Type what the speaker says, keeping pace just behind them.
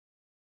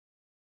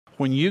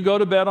When you go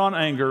to bed on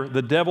anger,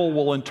 the devil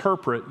will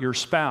interpret your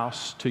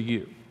spouse to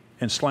you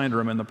and slander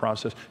him in the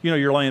process. You know,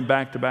 you're laying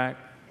back to back,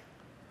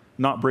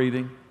 not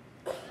breathing,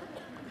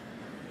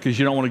 because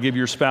you don't want to give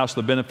your spouse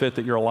the benefit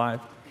that you're alive.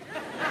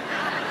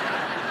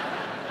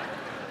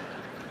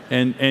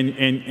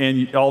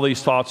 And all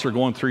these thoughts are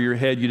going through your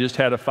head. You just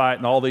had a fight,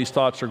 and all these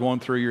thoughts are going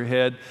through your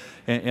head,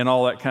 and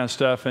all that kind of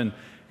stuff.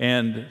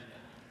 And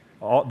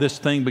this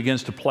thing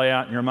begins to play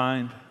out in your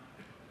mind.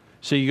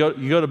 So you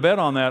go to bed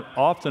on that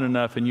often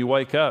enough, and you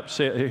wake up.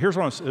 Here's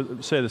what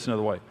I'm say this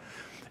another way.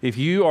 If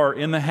you are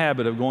in the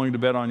habit of going to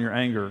bed on your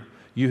anger,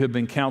 you have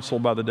been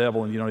counseled by the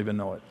devil, and you don't even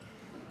know it.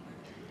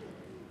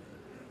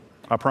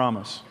 I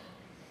promise.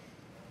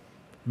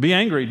 Be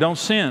angry. Don't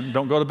sin.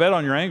 Don't go to bed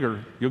on your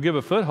anger. You'll give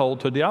a foothold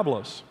to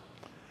Diabolos.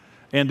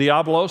 And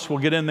Diabolos will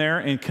get in there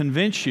and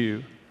convince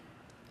you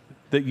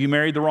that you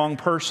married the wrong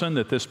person,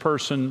 that this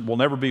person will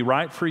never be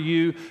right for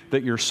you,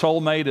 that your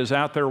soulmate is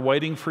out there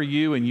waiting for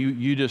you, and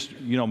you just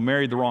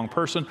married the wrong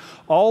person.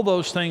 All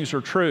those things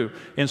are true.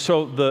 And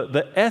so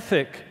the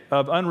ethic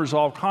of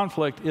unresolved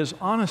conflict is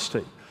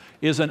honesty,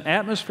 is an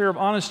atmosphere of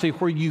honesty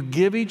where you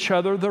give each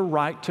other the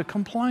right to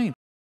complain.